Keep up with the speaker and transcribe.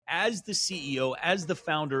as the CEO, as the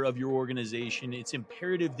founder of your organization, it's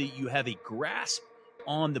imperative that you have a grasp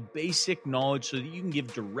on the basic knowledge so that you can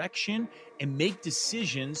give direction and make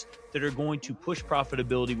decisions that are going to push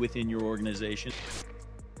profitability within your organization.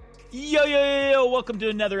 Yo, welcome to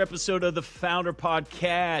another episode of the Founder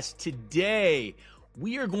Podcast. Today,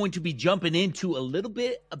 we are going to be jumping into a little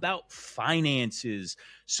bit about finances.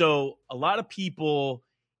 So a lot of people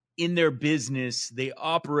in their business, they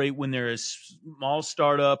operate when they're a small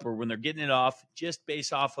startup or when they're getting it off just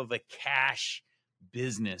based off of a cash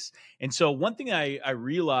business. And so one thing I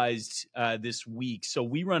realized this week, so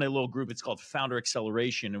we run a little group, it's called Founder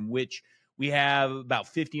Acceleration, in which we have about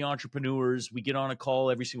 50 entrepreneurs. We get on a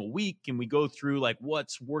call every single week and we go through like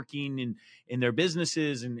what's working in their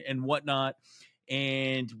businesses and whatnot.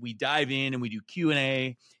 And we dive in and we do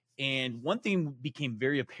Q&A. And one thing became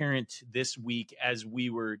very apparent this week as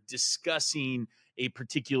we were discussing a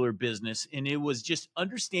particular business, and it was just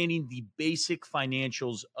understanding the basic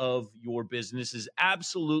financials of your business is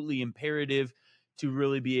absolutely imperative to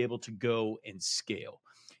really be able to go and scale.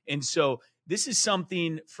 And so this is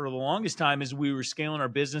something for the longest time as we were scaling our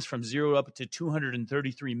business from zero up to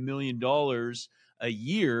 $233 million a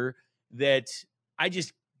year that I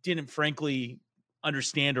just didn't frankly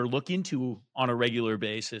understand or look into on a regular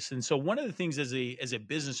basis. And so one of the things as a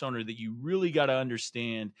business owner that you really got to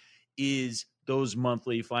understand is those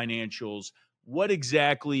monthly financials. What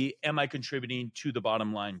exactly am I contributing to the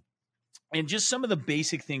bottom line? And just some of the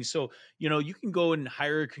basic things. So, you can go and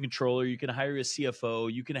hire a controller, you can hire a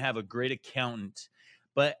CFO, you can have a great accountant.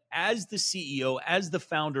 But as the CEO, as the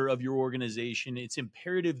founder of your organization, it's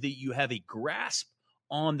imperative that you have a grasp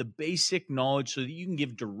on the basic knowledge so that you can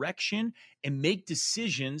give direction and make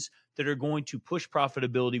decisions that are going to push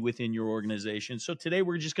profitability within your organization. So today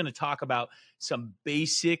we're just going to talk about some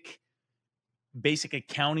basic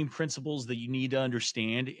accounting principles that you need to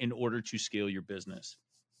understand in order to scale your business.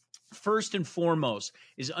 First and foremost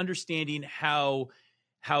is understanding how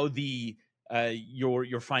the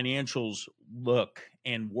your financials look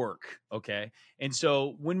and work. Okay, and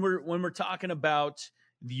so when we're talking about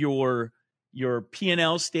your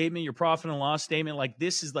P&L statement, your profit and loss statement, like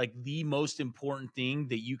this is like the most important thing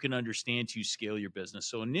that you can understand to scale your business.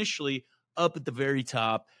 So initially, up at the very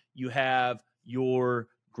top, you have your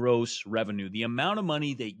gross revenue, the amount of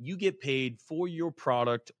money that you get paid for your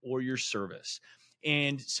product or your service.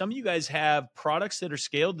 And some of you guys have products that are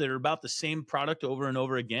scaled that are about the same product over and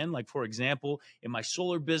over again. Like, for example, in my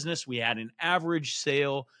solar business, we had an average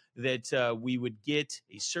sale that we would get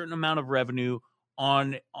a certain amount of revenue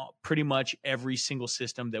on pretty much every single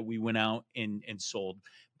system that we went out and sold.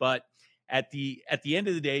 But at the end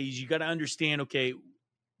of the day, you got to understand, okay,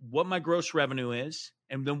 what my gross revenue is,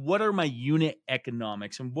 and then what are my unit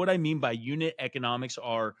economics. And what I mean by unit economics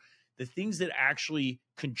are the things that actually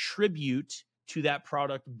contribute to that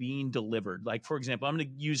product being delivered. Like, for example, I'm going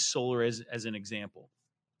to use solar as an example.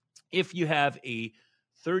 If you have a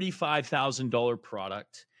 $35,000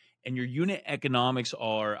 product, and your unit economics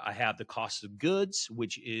are, I have the cost of goods,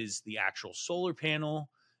 which is the actual solar panel,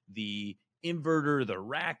 the inverter, the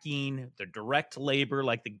racking, the direct labor,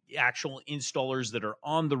 like the actual installers that are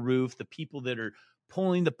on the roof, the people that are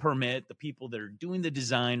pulling the permit, the people that are doing the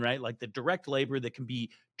design, right? Like the direct labor that can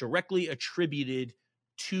be directly attributed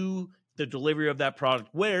to the delivery of that product,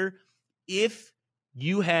 where if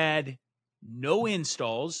you had no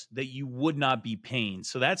installs, that you would not be paying.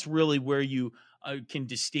 So that's really where you can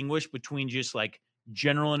distinguish between just like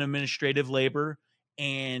general and administrative labor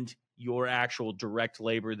and your actual direct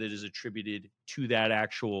labor that is attributed to that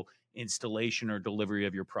actual installation or delivery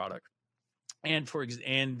of your product. And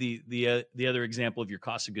the other example of your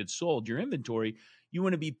cost of goods sold, your inventory, you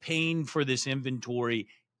want to be paying for this inventory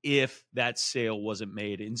if that sale wasn't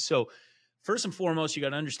made. And so first and foremost, you got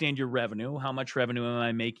to understand your revenue. How much revenue am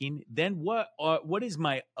I making? Then what is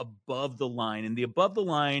my above the line? And the above the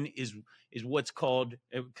line is what's called,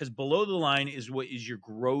 because below the line is what is your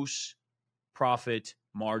gross profit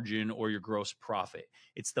margin or your gross profit.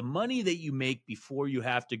 It's the money that you make before you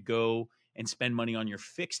have to go and spend money on your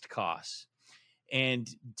fixed costs. And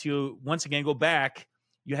to once again go back,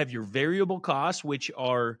 you have your variable costs, which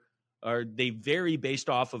are they vary based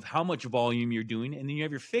off of how much volume you're doing, and then you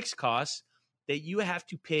have your fixed costs that you have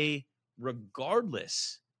to pay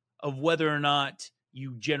regardless of whether or not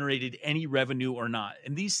you generated any revenue or not.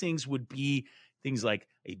 And these things would be things like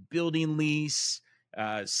a building lease,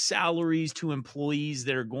 salaries to employees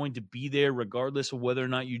that are going to be there regardless of whether or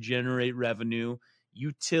not you generate revenue,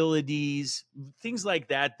 utilities, things like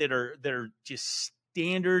that that are just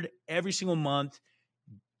standard every single month.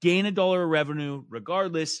 Gain $1 of revenue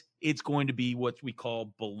regardless it's going to be what we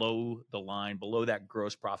call below the line, below that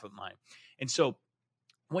gross profit line. And so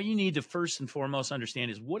what you need to first and foremost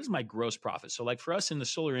understand is, what is my gross profit? So like for us in the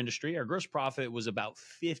solar industry, our gross profit was about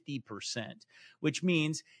 50%, which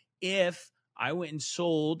means if I went and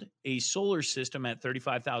sold a solar system at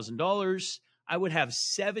 $35,000, I would have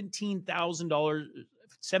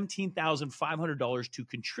 $17,500 to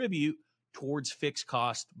contribute towards fixed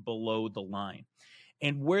cost below the line.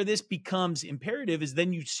 And where this becomes imperative is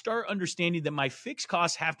then you start understanding that my fixed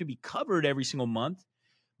costs have to be covered every single month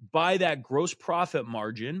by that gross profit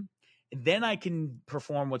margin. Then I can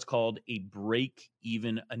perform what's called a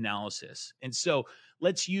break-even analysis. And so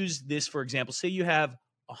let's use this for example. Say you have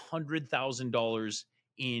 $100,000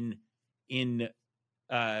 in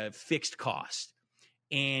fixed cost,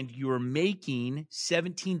 and you're making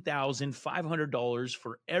 $17,500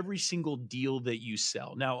 for every single deal that you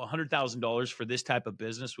sell. Now, $100,000 for this type of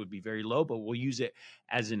business would be very low, but we'll use it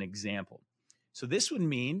as an example. So this would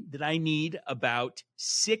mean that I need about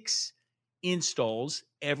 6 installs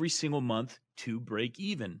every single month to break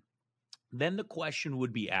even. Then the question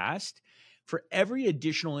would be asked, for every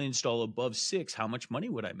additional install above 6, how much money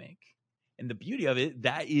would I make? And the beauty of it,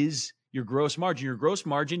 that is your gross margin. Your gross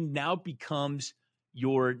margin now becomes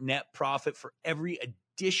your net profit for every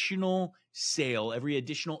additional sale, every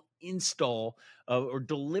additional install or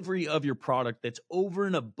delivery of your product that's over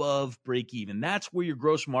and above break even. That's where your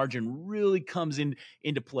gross margin really comes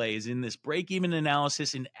into play, is in this break even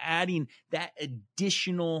analysis and adding that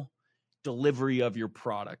additional delivery of your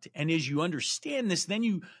product. And as you understand this, then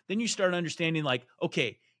you start understanding like,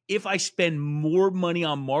 okay, if I spend more money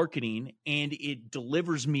on marketing and it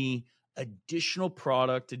delivers me additional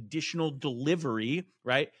product, additional delivery,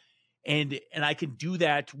 right? And I can do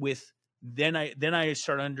that with, then I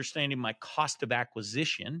start understanding my cost of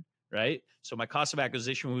acquisition, right? So my cost of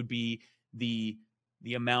acquisition would be the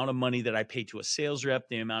amount of money that I pay to a sales rep,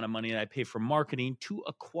 the amount of money that I pay for marketing to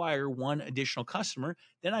acquire one additional customer.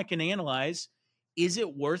 Then I can analyze, is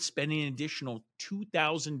it worth spending an additional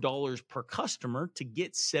 $2,000 per customer to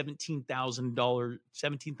get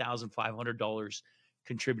 $17,500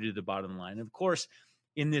 contributed to the bottom line? And of course,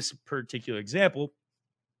 in this particular example,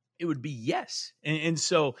 it would be yes. And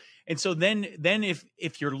so then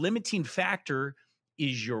if your limiting factor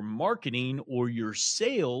is your marketing or your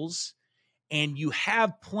sales, and you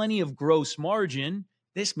have plenty of gross margin,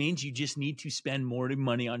 this means you just need to spend more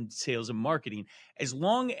money on sales and marketing, as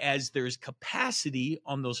long as there's capacity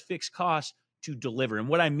on those fixed costs to deliver. And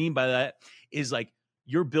what I mean by that is like,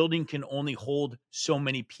 your building can only hold so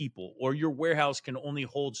many people, or your warehouse can only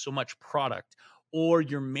hold so much product, or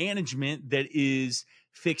your management that is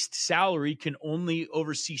fixed salary can only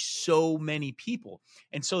oversee so many people.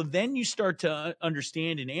 And so then you start to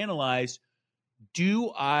understand and analyze,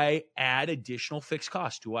 do I add additional fixed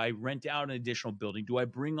costs? Do I rent out an additional building? Do I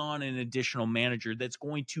bring on an additional manager that's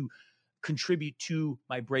going to contribute to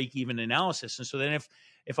my break-even analysis? And so then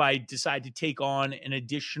if I decide to take on an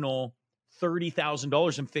additional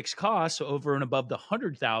 $30,000 in fixed costs over and above the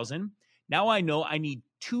 $100,000, now I know I need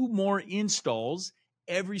 2 more installs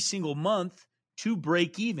every single month to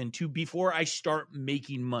break even, to before I start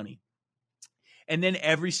making money. And then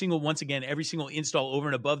every single install over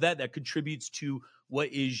and above that contributes to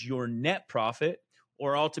what is your net profit,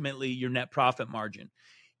 or ultimately your net profit margin.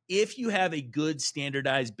 If you have a good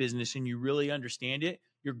standardized business and you really understand it,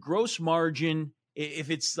 your gross margin, if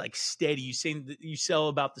it's like steady, you sell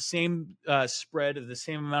about the same spread of the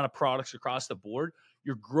same amount of products across the board,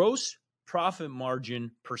 your gross profit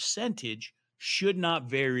margin percentage should not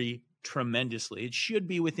vary tremendously. It should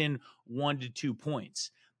be within 1 to 2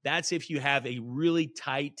 points. That's if you have a really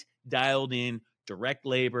tight, dialed in direct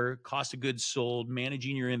labor, cost of goods sold,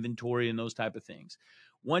 managing your inventory, and those type of things.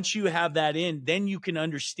 Once you have that in, then you can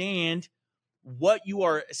understand what you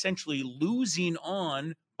are essentially losing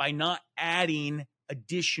on by not adding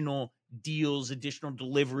additional deals, additional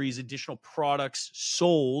deliveries, additional products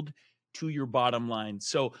sold to your bottom line.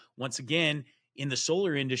 So once again, in the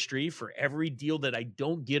solar industry, for every deal that I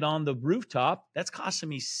don't get on the rooftop, that's costing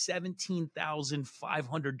me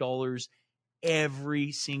 $17,500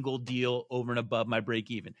 every single deal over and above my break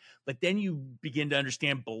even. But then you begin to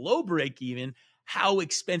understand below break even how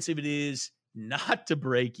expensive it is not to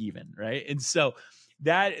break even, right? And so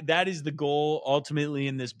that is the goal ultimately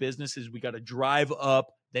in this business, is we got to drive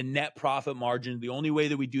up the net profit margin. The only way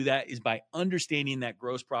that we do that is by understanding that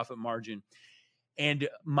gross profit margin. And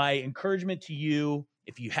my encouragement to you,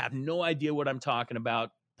 if you have no idea what I'm talking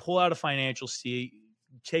about, pull out a financial sheet,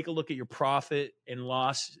 take a look at your profit and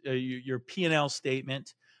loss, your P&L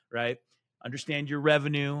statement, right? understand your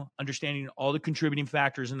revenue, understanding all the contributing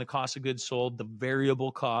factors in the cost of goods sold, the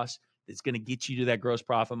variable cost that's going to get you to that gross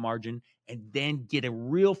profit margin, and then get a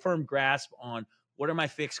real firm grasp on what are my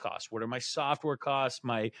fixed costs, what are my software costs,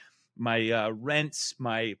 my rents,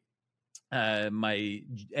 my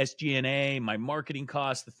SG&A, my marketing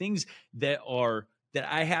costs, the things that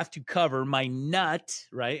I have to cover, my nut,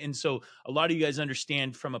 right? And so a lot of you guys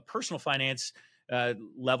understand from a personal finance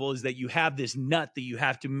level is that you have this nut that you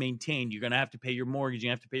have to maintain. You're going to have to pay your mortgage. You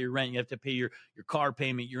have to pay your rent. You have to pay your car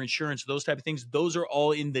payment, your insurance, those type of things. Those are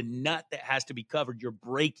all in the nut that has to be covered. Your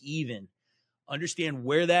break even. Understand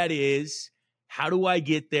where that is. How do I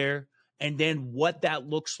get there? And then what that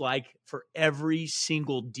looks like for every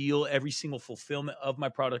single deal, every single fulfillment of my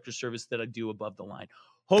product or service that I do above the line.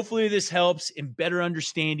 Hopefully this helps in better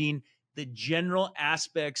understanding the general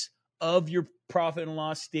aspects of your profit and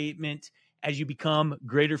loss statement as you become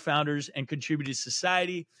greater founders and contribute to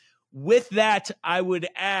society. With that, I would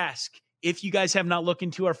ask, if you guys have not looked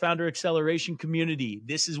into our Founder Acceleration community,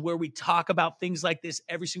 this is where we talk about things like this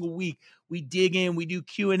every single week. We dig in, we do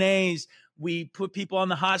Q&As, we put people on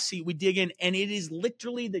the hot seat, we dig in, and it is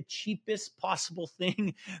literally the cheapest possible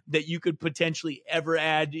thing that you could potentially ever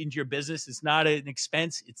add into your business. It's not an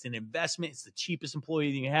expense, it's an investment. It's the cheapest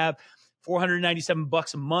employee that you have.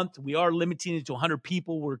 $497 a month. We are limiting it to 100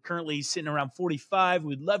 people. We're currently sitting around 45.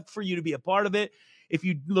 We'd love for you to be a part of it. If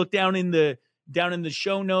you look down in the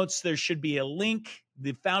show notes, there should be a link,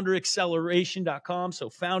 the founderacceleration.com. So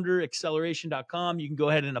founderacceleration.com. You can go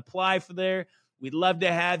ahead and apply for there. We'd love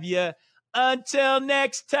to have you. Until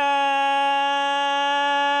next time.